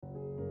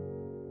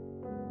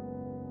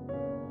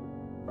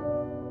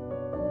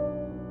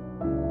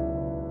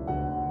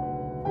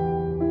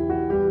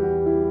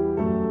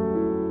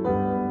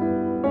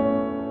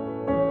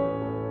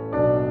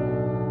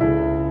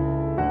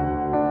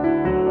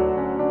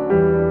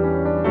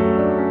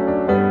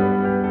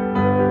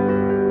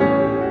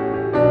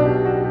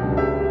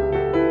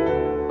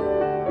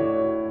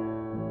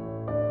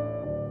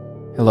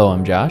Hello,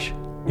 I'm Josh.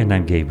 And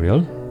I'm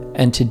Gabriel.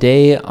 And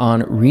today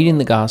on Reading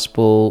the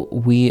Gospel,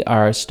 we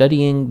are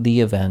studying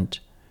the event,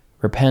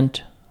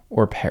 Repent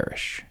or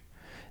Perish.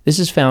 This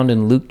is found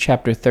in Luke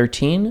chapter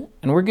 13,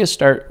 and we're going to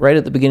start right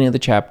at the beginning of the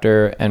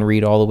chapter and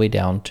read all the way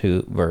down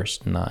to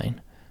verse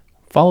 9.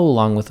 Follow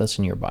along with us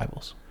in your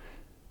Bibles.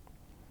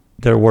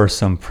 There were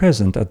some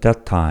present at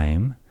that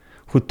time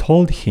who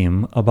told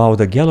him about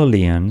the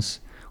Galileans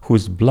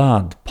whose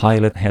blood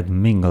Pilate had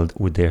mingled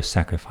with their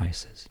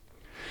sacrifices.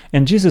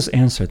 And Jesus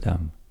answered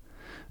them,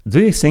 "Do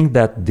you think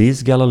that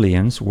these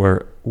Galileans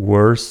were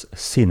worse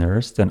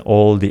sinners than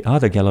all the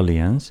other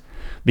Galileans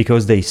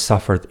because they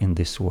suffered in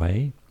this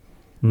way?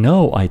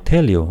 No, I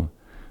tell you,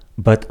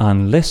 but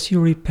unless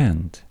you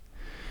repent,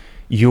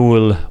 you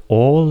will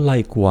all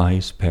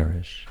likewise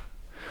perish.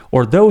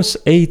 Or those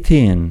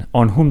 18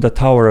 on whom the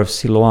tower of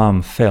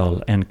Siloam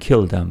fell and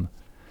killed them,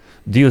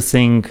 do you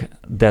think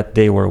that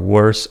they were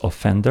worse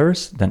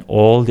offenders than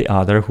all the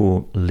other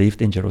who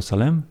lived in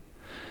Jerusalem?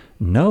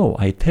 No,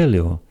 I tell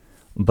you,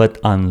 but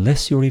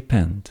unless you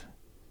repent,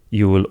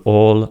 you will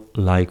all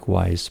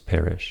likewise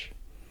perish."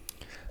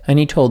 And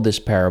he told this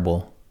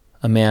parable.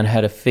 A man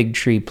had a fig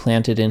tree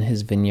planted in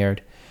his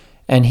vineyard,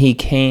 and he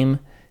came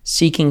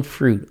seeking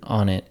fruit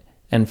on it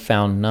and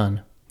found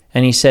none.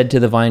 And he said to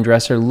the vine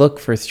dresser, "Look,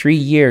 for 3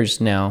 years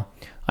now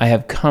I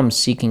have come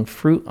seeking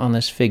fruit on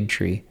this fig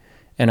tree,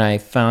 and I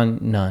have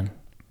found none.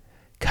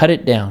 Cut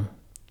it down.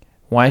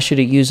 Why should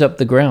it use up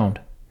the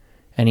ground?"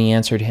 And he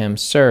answered him,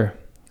 "Sir,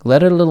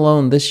 let it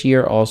alone this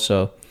year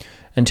also,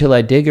 until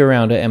I dig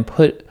around it and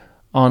put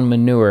on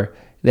manure.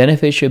 Then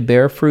if it should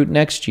bear fruit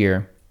next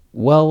year,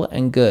 well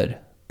and good.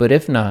 But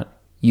if not,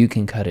 you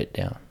can cut it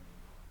down."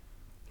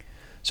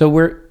 So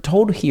we're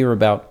told here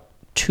about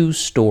two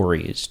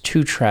stories,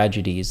 two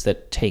tragedies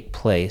that take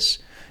place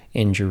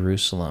in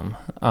Jerusalem.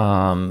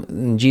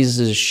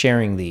 Jesus is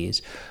sharing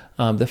these.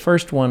 The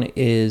first one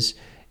is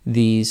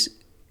these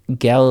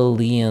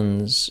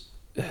Galileans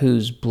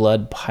whose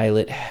blood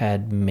Pilate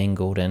had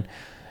mingled,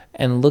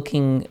 and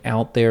looking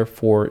out there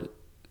for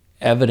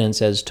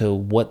evidence as to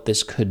what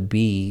this could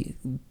be.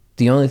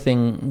 The only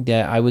thing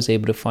that I was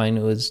able to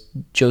find was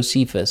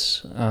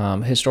Josephus.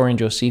 Historian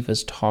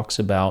Josephus talks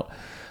about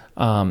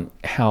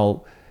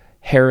how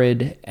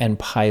Herod and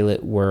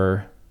Pilate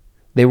were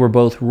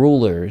both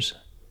rulers,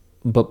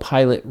 but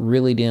Pilate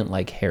really didn't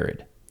like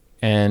Herod.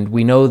 And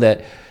we know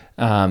that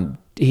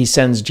he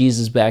sends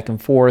Jesus back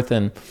and forth,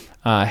 and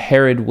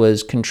Herod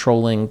was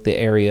controlling the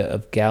area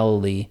of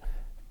Galilee.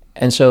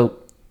 And so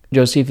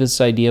Josephus'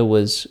 idea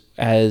was,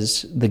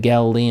 as the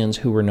Galileans,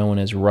 who were known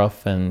as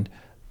rough and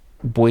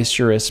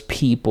boisterous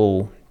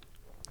people,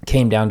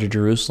 came down to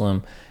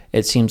Jerusalem,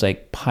 it seems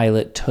like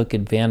Pilate took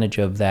advantage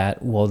of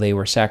that while they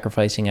were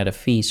sacrificing at a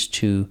feast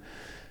to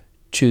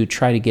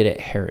try to get at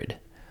Herod.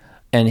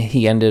 And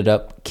he ended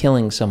up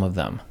killing some of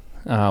them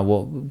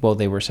while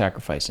they were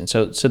sacrificing.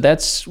 So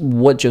that's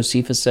what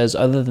Josephus says.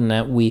 Other than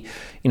that, we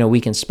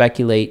can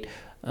speculate,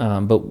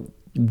 but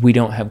we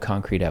don't have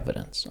concrete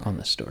evidence on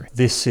this story.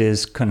 This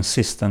is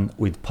consistent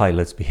with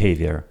Pilate's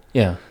behavior.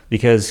 Yeah.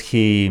 Because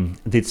he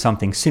did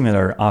something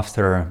similar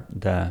after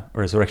the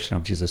resurrection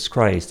of Jesus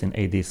Christ in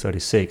AD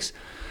 36,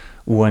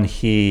 when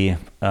he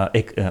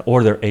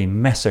ordered a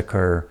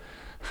massacre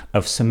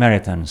of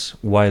Samaritans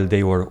while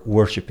they were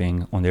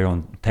worshiping on their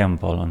own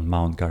temple on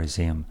Mount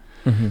Gerizim.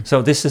 Mm-hmm.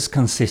 So this is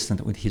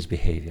consistent with his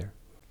behavior.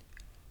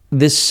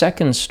 This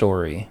second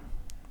story,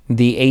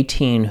 the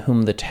 18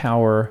 whom the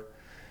tower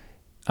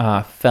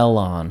fell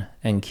on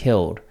and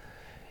killed,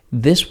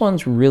 this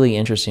one's really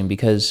interesting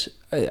because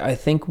I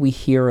think we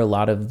hear a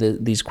lot of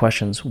these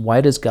questions. Why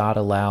does God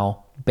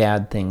allow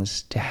bad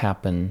things to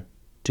happen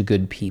to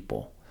good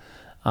people?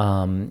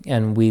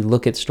 And we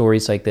look at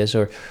stories like this,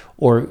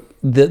 or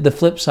the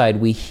flip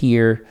side, we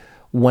hear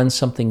when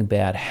something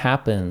bad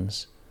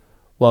happens,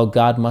 well,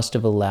 God must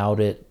have allowed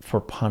it for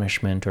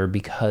punishment or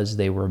because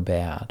they were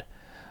bad.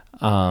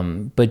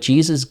 But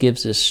Jesus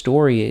gives this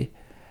story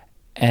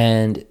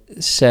and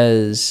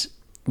says,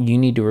 you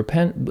need to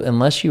repent.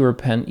 Unless you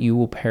repent, you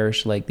will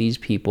perish like these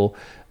people.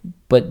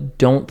 But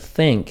don't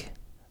think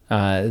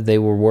they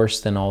were worse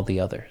than all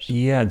the others.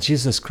 Yeah,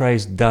 Jesus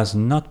Christ does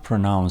not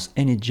pronounce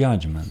any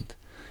judgment,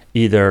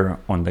 either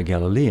on the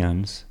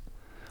Galileans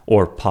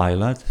or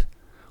Pilate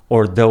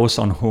or those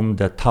on whom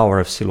the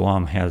Tower of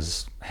Siloam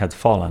had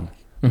fallen.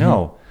 Mm-hmm.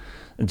 No,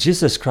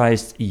 Jesus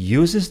Christ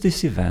uses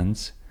these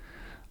events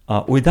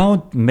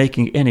without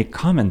making any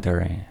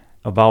commentary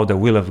about the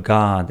will of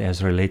God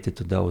as related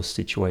to those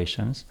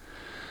situations.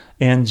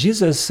 And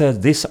Jesus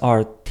said these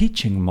are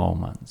teaching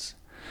moments.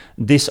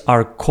 These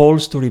are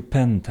calls to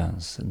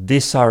repentance.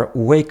 These are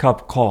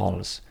wake-up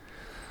calls.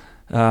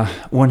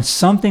 When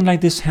something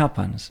like this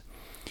happens,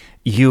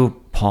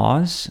 you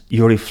pause,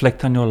 you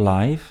reflect on your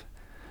life,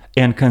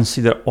 and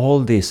consider all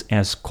this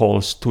as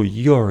calls to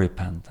your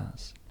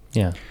repentance.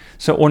 Yeah.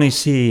 So when you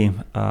see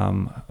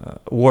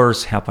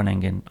wars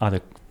happening in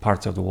other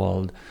parts of the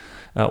world,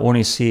 when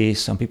you see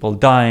some people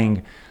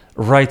dying,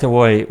 right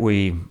away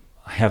we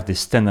have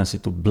this tendency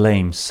to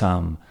blame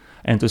some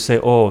and to say,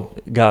 oh,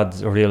 God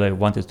really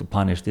wanted to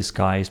punish these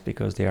guys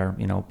because they are,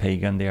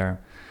 pagan.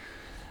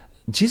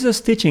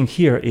 Jesus' teaching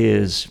here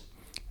is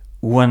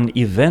when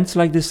events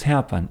like this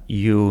happen,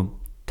 you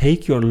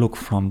take your look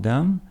from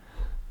them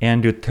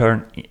and you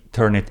turn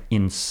it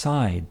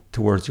inside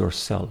towards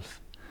yourself.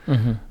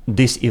 Mm-hmm.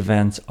 These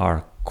events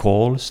are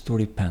calls to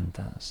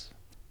repentance.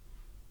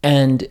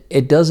 And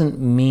it doesn't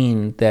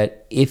mean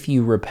that if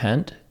you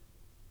repent,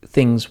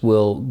 things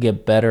will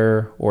get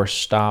better or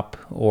stop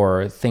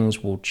or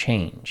things will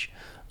change.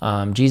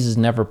 Jesus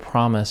never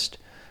promised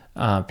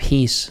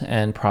peace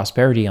and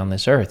prosperity on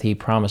this earth. He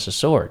promised a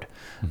sword.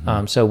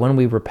 Mm-hmm. So when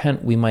we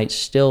repent, we might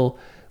still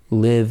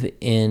live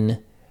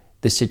in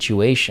the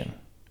situation.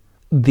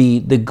 The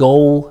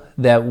goal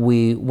that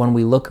when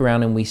we look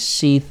around and we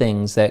see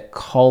things that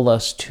call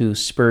us to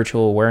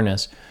spiritual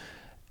awareness,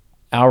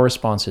 our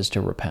response is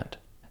to repent.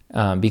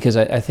 Because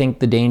I think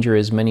the danger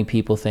is many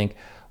people think,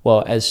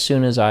 well, as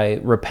soon as I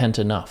repent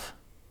enough,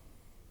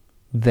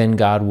 then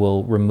God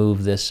will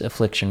remove this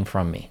affliction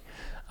from me.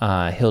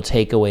 He'll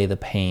take away the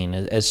pain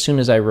as soon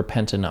as I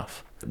repent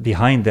enough.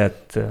 Behind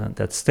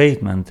that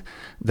statement,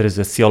 there is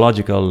a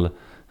theological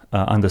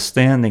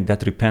understanding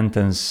that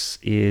repentance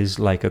is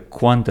like a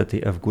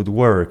quantity of good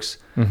works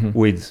mm-hmm.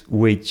 with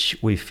which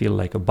we fill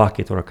like a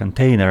bucket or a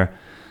container.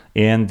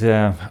 And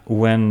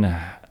when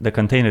the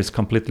container is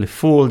completely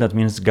full, that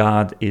means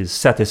God is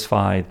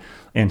satisfied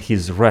and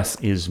his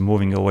wrath is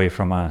moving away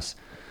from us.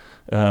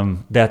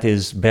 That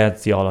is bad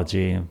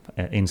theology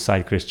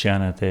inside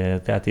Christianity.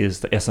 That is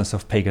the essence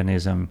of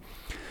paganism.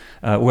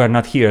 We are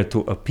not here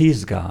to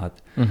appease God.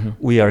 Mm-hmm.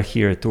 We are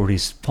here to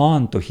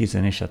respond to his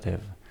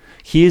initiative.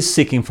 He is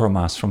seeking from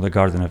us from the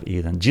Garden of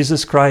Eden.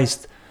 Jesus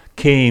Christ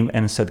came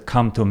and said,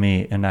 "Come to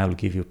me and I will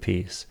give you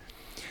peace."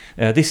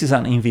 This is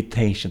an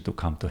invitation to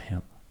come to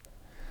him.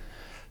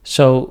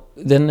 So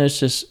then there's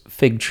this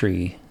fig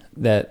tree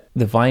that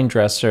the vine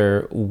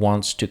dresser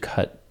wants to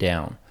cut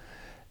down.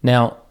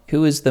 Now,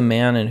 who is the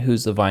man and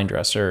who's the vine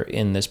dresser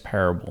in this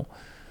parable?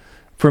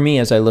 For me,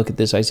 as I look at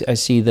this, I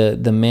see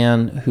the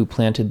man who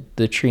planted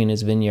the tree in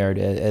his vineyard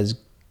as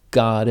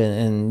God,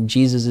 and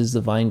Jesus is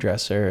the vine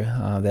dresser.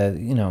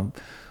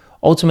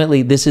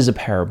 Ultimately, this is a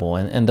parable,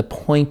 and the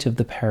point of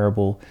the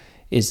parable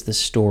is the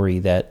story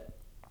that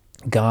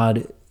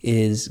God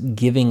is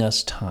giving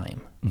us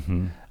time.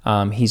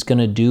 Mm-hmm. He's going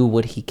to do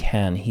what he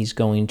can. He's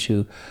going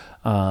to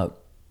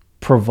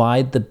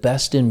provide the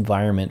best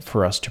environment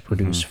for us to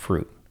produce mm-hmm.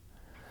 fruit.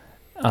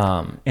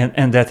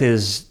 And that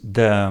is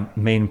the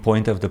main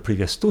point of the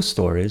previous two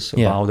stories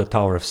about the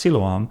Tower of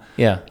Siloam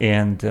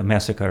and the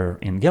massacre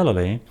in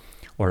Galilee,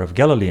 or of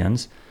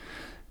Galileans,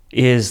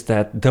 is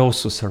that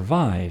those who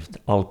survived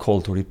are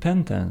called to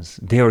repentance.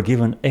 They are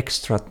given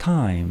extra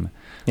time.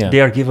 Yeah.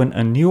 They are given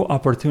a new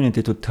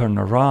opportunity to turn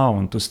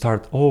around, to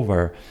start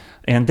over.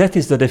 And that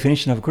is the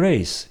definition of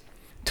grace,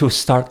 to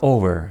start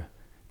over,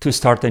 to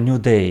start a new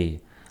day,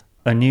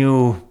 a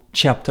new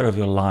chapter of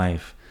your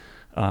life,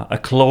 a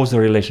closer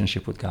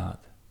relationship with God.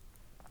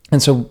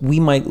 And so we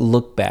might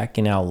look back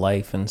in our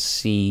life and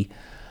see,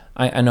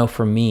 I know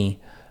for me,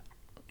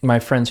 my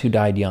friends who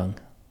died young,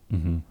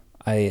 mm-hmm.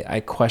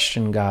 I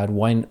question God,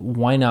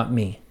 why not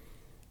me?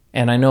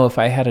 And I know if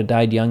I had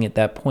died young at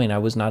that point, I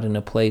was not in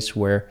a place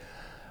where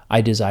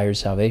I desired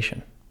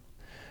salvation.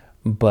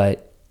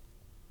 But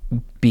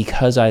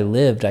because I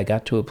lived, I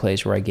got to a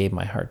place where I gave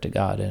my heart to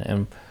God.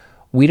 And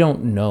we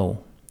don't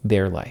know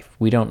their life.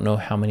 We don't know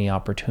how many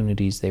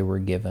opportunities they were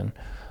given.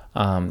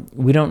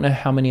 We don't know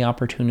how many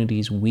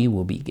opportunities we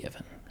will be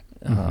given.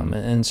 Mm-hmm.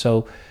 And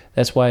so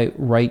that's why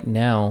right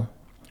now,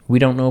 we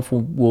don't know if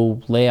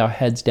we'll lay our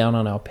heads down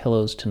on our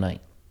pillows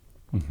tonight.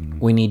 Mm-hmm.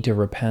 We need to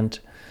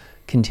repent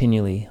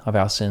continually of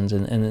our sins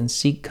and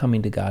seek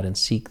coming to God and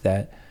seek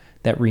that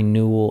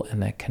renewal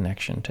and that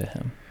connection to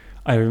him.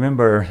 I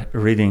remember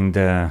reading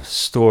the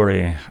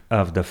story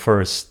of the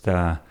first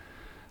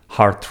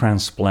heart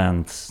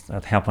transplant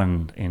that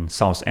happened in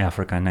South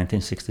Africa in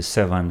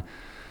 1967,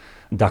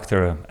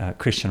 Dr.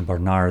 Christian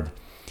Barnard.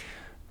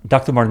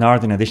 Dr.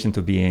 Barnard, in addition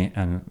to being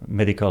a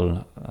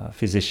medical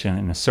physician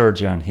and a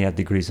surgeon, he had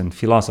degrees in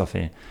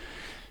philosophy.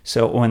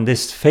 So when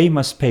this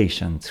famous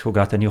patient who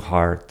got a new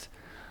heart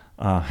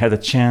had a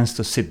chance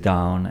to sit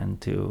down and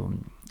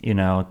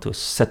to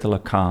settle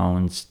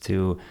accounts,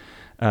 to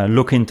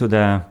look into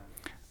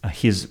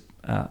his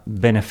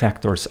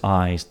benefactor's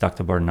eyes,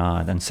 Dr.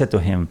 Barnard, and said to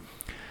him,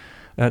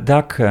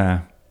 "Doc,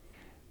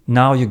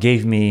 now you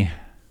gave me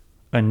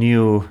a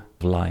new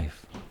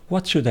life.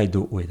 What should I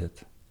do with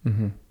it?"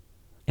 Mm-hmm.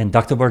 And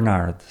Dr.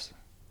 Barnard,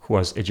 who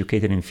was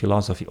educated in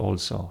philosophy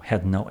also,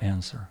 had no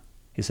answer.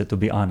 He said, "To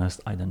be honest,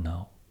 I don't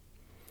know."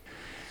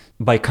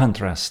 By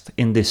contrast,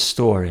 in this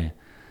story,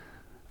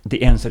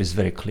 the answer is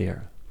very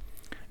clear.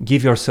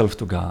 Give yourself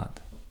to God.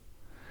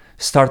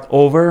 Start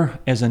over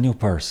as a new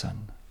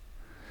person.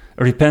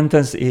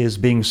 Repentance is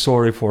being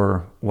sorry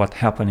for what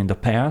happened in the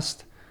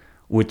past,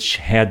 which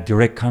had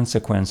direct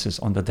consequences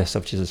on the death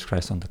of Jesus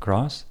Christ on the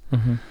cross.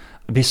 Mm-hmm.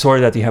 Be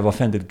sorry that you have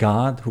offended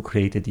God, who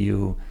created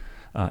you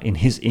in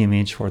his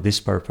image for this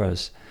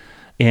purpose.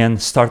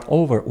 and start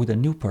over with a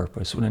new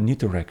purpose, with a new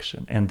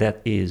direction. And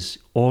that is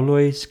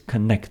always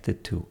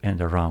connected to and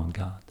around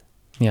God.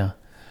 Yeah.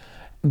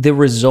 The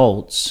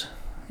results,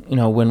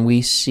 when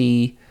we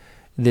see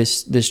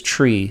this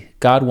tree,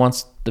 God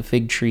wants the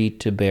fig tree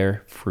to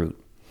bear fruit.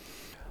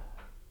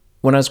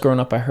 When I was growing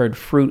up, I heard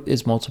fruit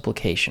is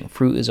multiplication.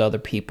 Fruit is other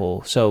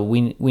people. So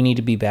we need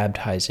to be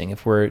baptizing.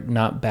 If we're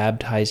not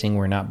baptizing,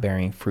 we're not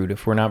bearing fruit.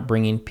 If we're not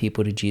bringing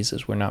people to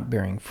Jesus, we're not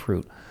bearing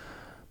fruit.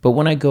 But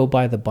when I go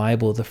by the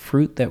Bible, the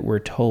fruit that we're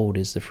told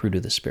is the fruit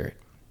of the Spirit.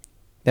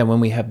 That when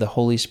we have the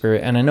Holy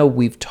Spirit, and I know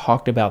we've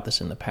talked about this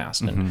in the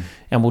past, and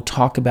we'll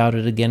talk about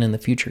it again in the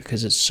future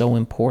because it's so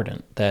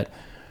important that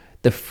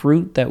the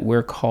fruit that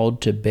we're called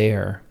to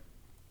bear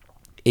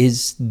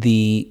is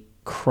the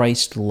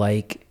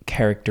Christ-like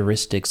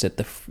characteristics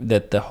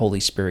that the Holy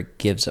Spirit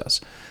gives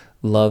us.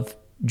 Love,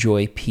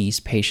 joy, peace,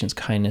 patience,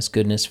 kindness,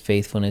 goodness,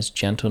 faithfulness,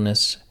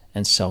 gentleness,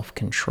 and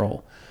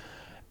self-control.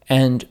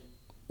 And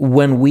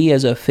when we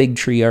as a fig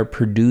tree are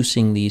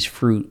producing these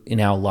fruit in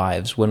our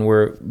lives, when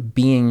we're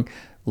being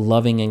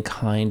loving and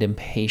kind and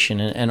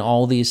patient and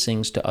all these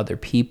things to other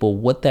people,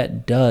 what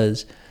that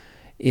does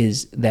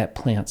is that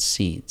plants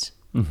seeds.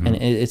 And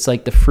it's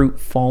like the fruit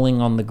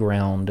falling on the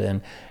ground,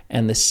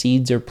 and the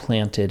seeds are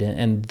planted,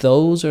 and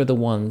those are the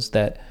ones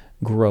that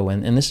grow.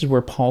 And this is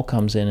where Paul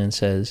comes in and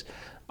says,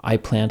 I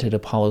planted,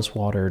 Apollos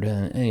watered.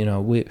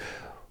 And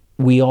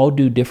we all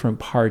do different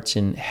parts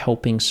in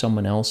helping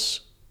someone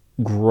else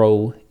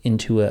grow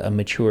into a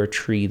mature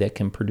tree that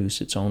can produce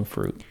its own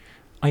fruit.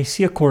 I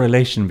see a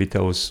correlation with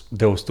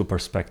those two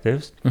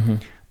perspectives.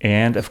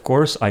 And of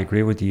course, I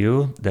agree with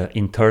you. The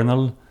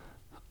internal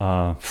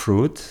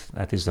fruit,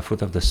 that is the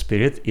fruit of the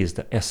Spirit, is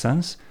the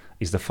essence,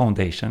 is the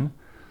foundation,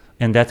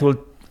 and that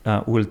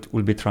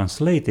will be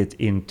translated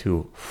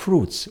into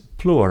fruits,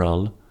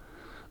 plural,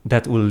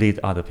 that will lead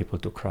other people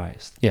to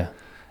Christ. Yeah.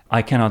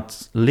 I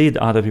cannot lead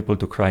other people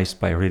to Christ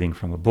by reading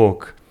from a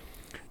book.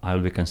 I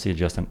will be considered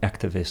just an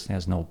activist,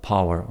 has no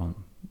power on,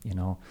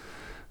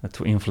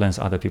 to influence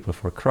other people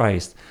for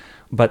Christ.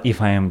 But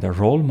if I am the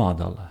role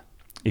model,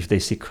 if they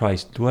see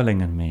Christ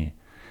dwelling in me,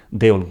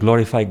 they will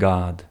glorify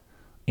God,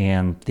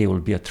 and they will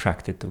be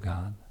attracted to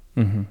God.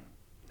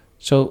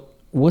 So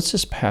what's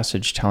this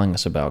passage telling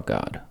us about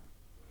God?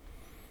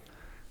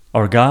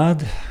 Our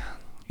God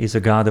is a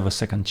God of a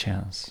second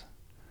chance.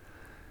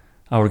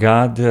 Our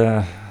God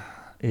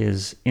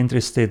is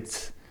interested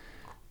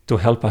to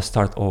help us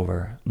start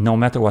over, no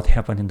matter what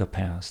happened in the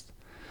past,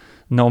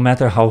 no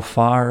matter how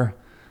far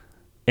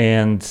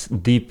and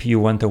deep you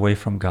went away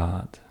from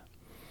God.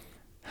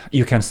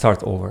 You can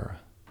start over.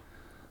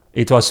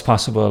 It was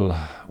possible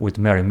with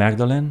Mary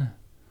Magdalene,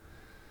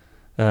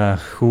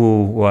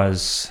 who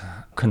was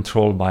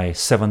controlled by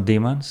 7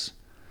 demons,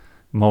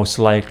 most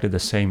likely the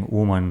same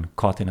woman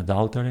caught in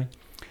adultery.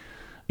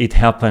 It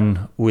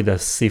happened with a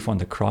thief on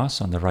the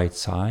cross on the right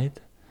side.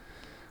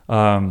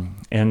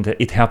 And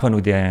it happened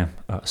with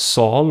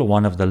Saul,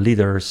 one of the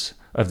leaders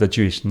of the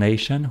Jewish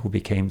nation, who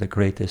became the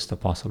greatest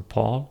apostle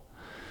Paul.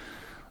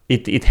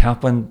 It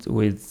happened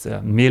with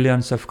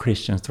millions of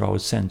Christians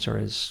throughout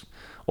centuries,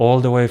 all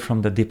the way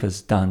from the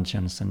deepest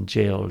dungeons and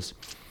jails,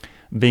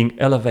 being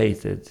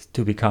elevated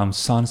to become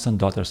sons and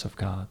daughters of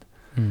God.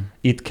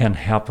 It can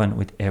happen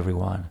with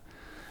everyone.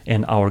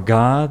 And our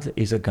God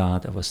is a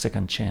God of a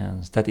second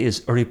chance. That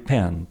is,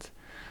 repent,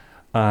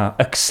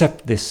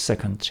 accept this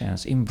second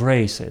chance,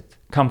 embrace it,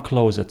 come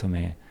closer to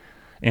me,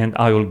 and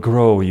I will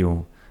grow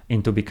you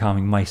into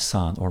becoming my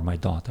son or my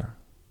daughter.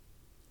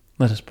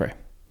 Let us pray.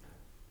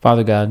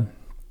 Father God,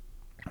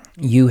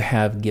 you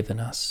have given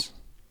us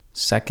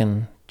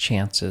second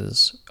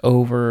chances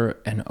over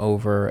and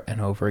over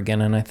and over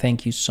again, and I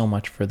thank you so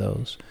much for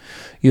those.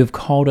 You have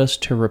called us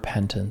to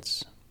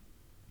repentance.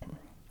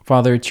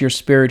 Father, it's your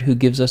Spirit who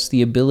gives us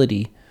the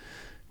ability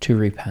to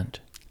repent.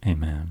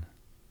 Amen.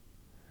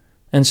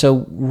 And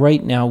so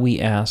right now we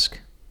ask,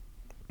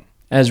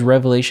 as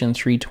Revelation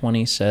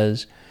 3:20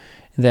 says,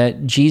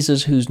 that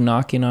Jesus, who's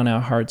knocking on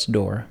our heart's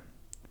door,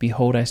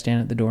 behold, I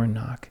stand at the door and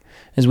knock.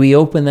 As we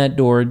open that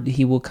door,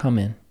 he will come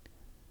in.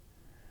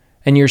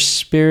 And your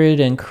Spirit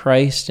and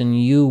Christ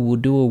and you will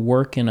do a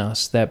work in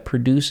us that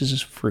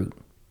produces fruit,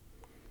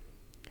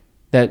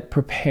 that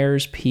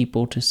prepares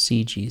people to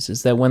see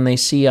Jesus, that when they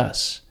see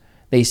us,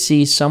 they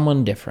see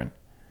someone different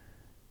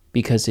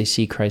because they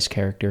see Christ's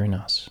character in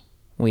us.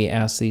 We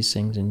ask these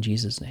things in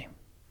Jesus' name.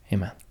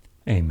 Amen.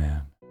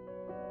 Amen.